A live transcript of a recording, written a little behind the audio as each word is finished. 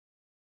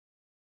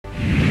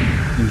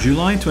In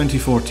July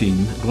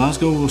 2014,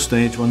 Glasgow will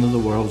stage one of the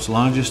world's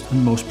largest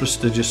and most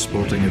prestigious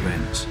sporting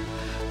events,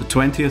 the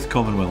 20th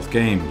Commonwealth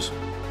Games.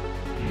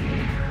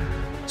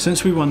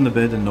 Since we won the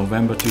bid in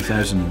November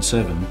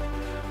 2007,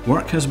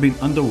 work has been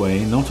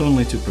underway not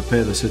only to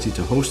prepare the city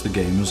to host the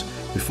Games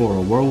before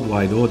a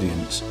worldwide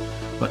audience,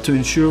 but to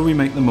ensure we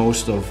make the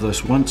most of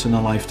this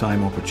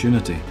once-in-a-lifetime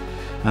opportunity,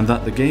 and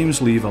that the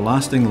Games leave a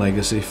lasting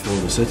legacy for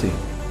the city.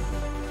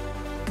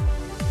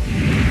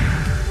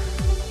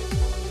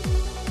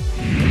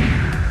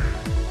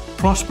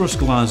 Prosperous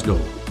Glasgow,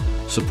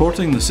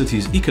 supporting the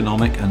city's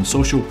economic and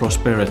social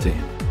prosperity.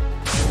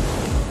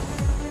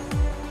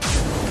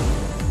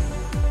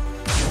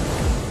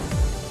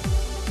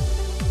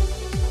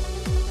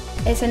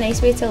 It's a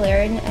nice way to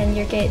learn, and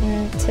you're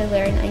getting to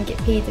learn and get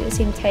paid at the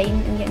same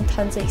time and getting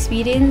tons of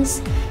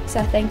experience, so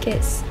I think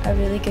it's a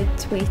really good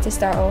way to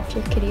start off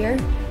your career.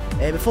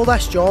 Before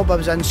this job I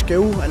was in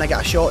school and I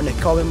got a shot in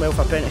the Commonwealth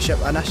Apprenticeship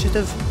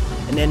Initiative,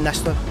 and then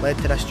this led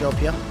to this job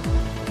here.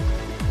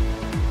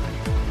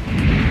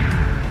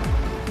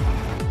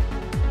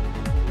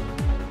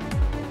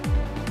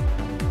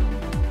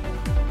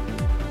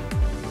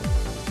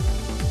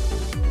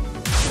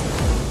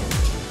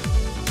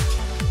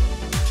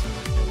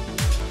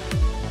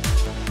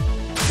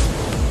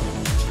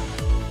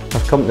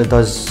 Our company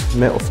does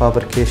metal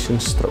fabrication,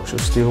 structural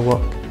steel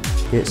work,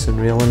 gates and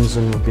railings,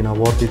 and we've been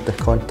awarded the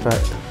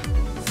contract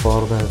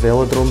for the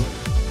velodrome.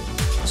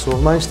 So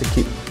we've managed to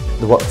keep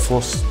the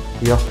workforce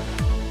here,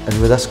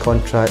 and with this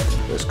contract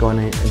it's going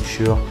to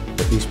ensure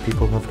that these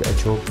people have got a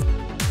job.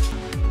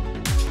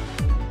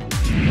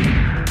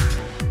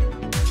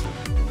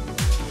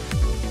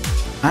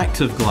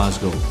 Active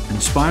Glasgow,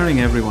 inspiring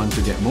everyone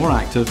to get more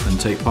active and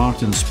take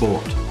part in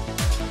sport.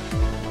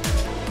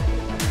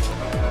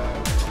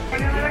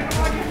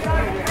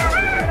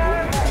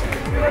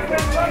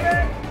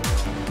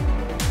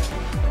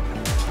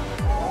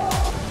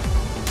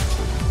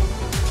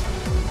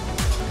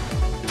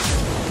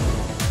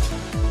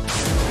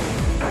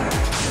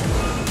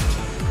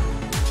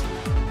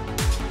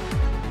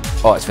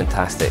 Oh, it's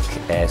fantastic.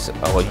 It's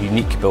a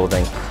unique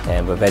building,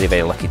 and we're very,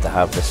 very lucky to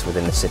have this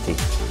within the city.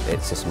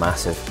 It's just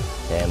massive,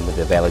 with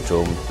the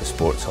velodrome, the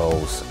sports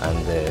halls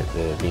and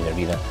the main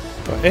arena.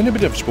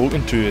 Anybody I've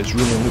spoken to is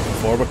really looking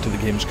forward to the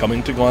Games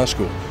coming to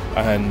Glasgow,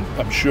 and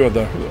I'm sure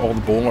all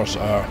the bowlers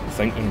are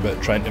thinking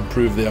about trying to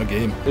improve their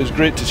game. It's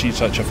great to see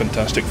such a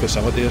fantastic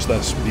facility as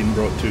this being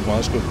brought to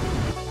Glasgow.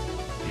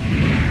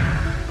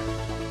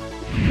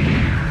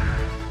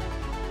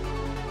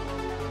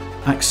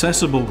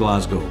 Accessible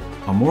Glasgow,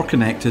 a more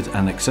connected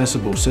and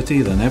accessible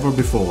city than ever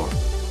before.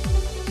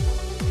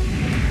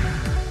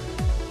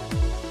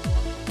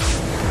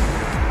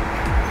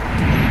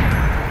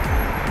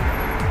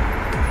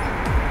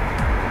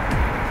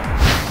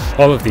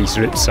 All of these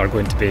routes are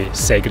going to be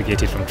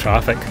segregated from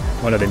traffic.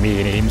 One of the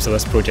main aims of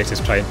this project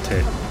is trying to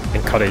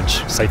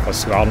encourage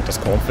cyclists who aren't as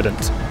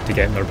confident to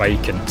get on their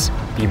bike and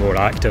be more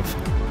active.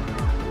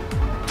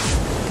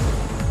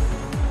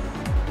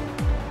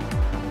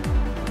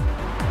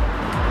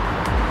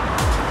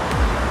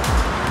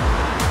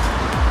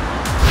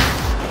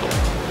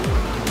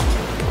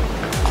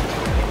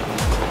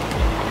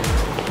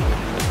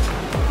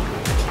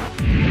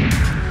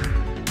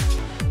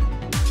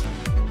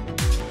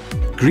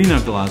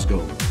 Greener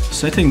Glasgow,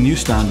 setting new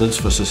standards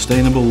for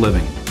sustainable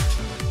living.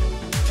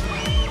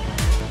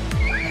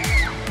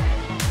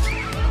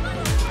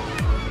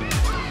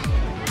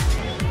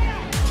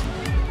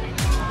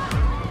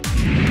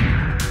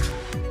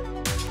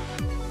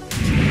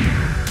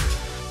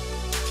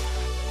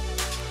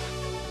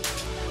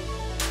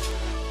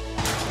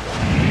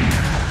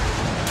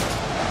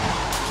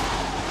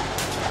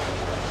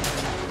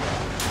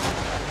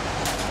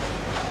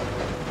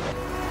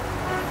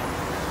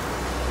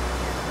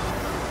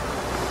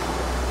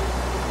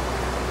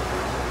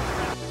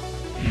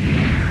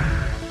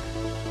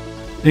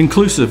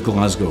 Inclusive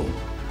Glasgow,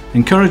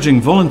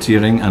 encouraging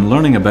volunteering and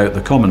learning about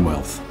the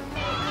Commonwealth.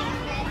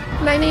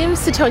 My name is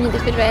Satonia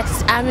David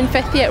West. I'm in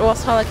 5th year at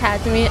Ross Hall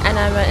Academy and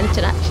I'm an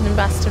Interaction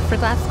Ambassador for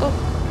Glasgow.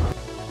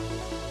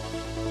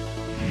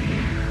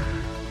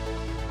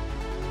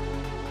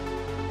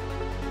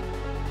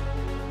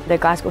 The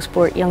Glasgow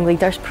Sport Young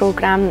Leaders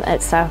Programme,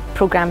 it's a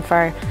programme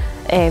for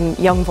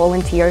young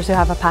volunteers who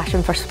have a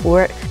passion for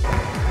sport.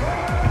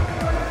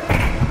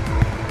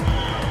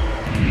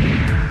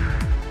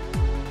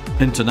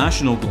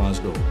 International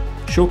Glasgow,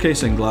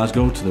 showcasing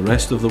Glasgow to the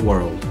rest of the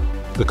world.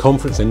 The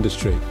conference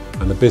industry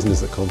and the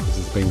business that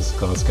conferences brings to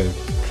Glasgow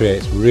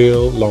creates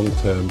real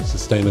long-term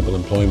sustainable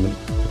employment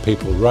for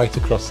people right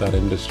across that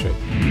industry.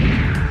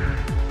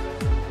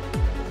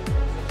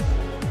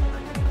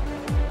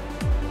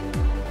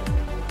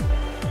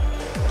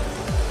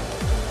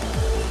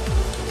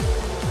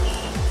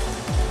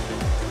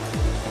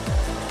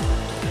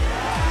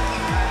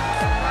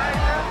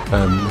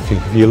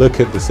 If you look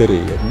at the city,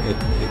 it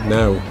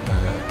now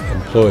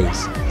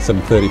employs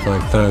some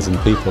 35,000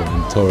 people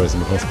in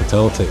tourism and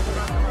hospitality.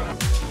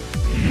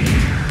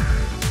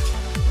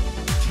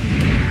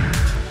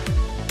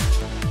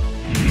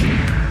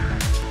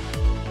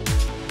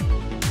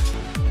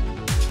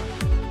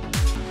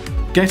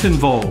 Get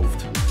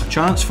involved, a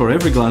chance for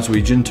every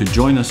Glaswegian to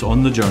join us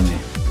on the journey.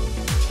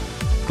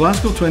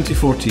 Glasgow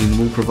 2014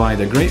 will provide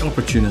a great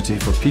opportunity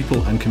for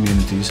people and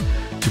communities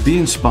to be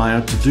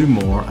inspired to do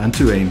more and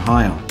to aim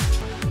higher,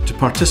 to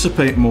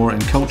participate more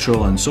in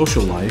cultural and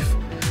social life,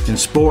 in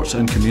sports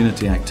and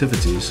community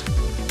activities,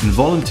 in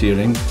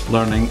volunteering,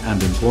 learning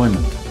and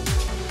employment.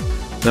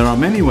 There are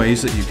many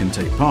ways that you can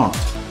take part,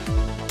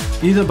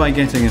 either by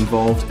getting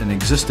involved in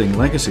existing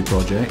legacy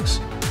projects,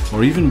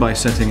 or even by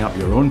setting up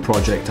your own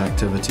project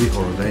activity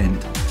or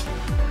event.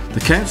 The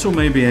Council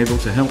may be able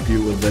to help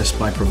you with this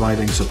by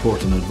providing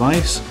support and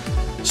advice,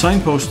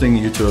 signposting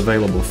you to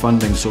available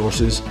funding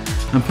sources,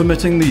 and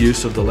permitting the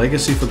use of the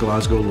Legacy for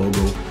Glasgow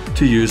logo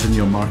to use in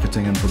your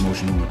marketing and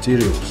promotional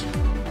materials.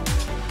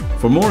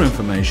 For more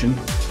information,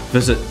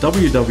 visit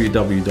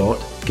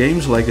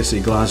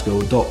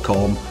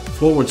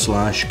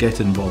www.gameslegacyglasgow.com/get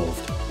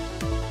involved.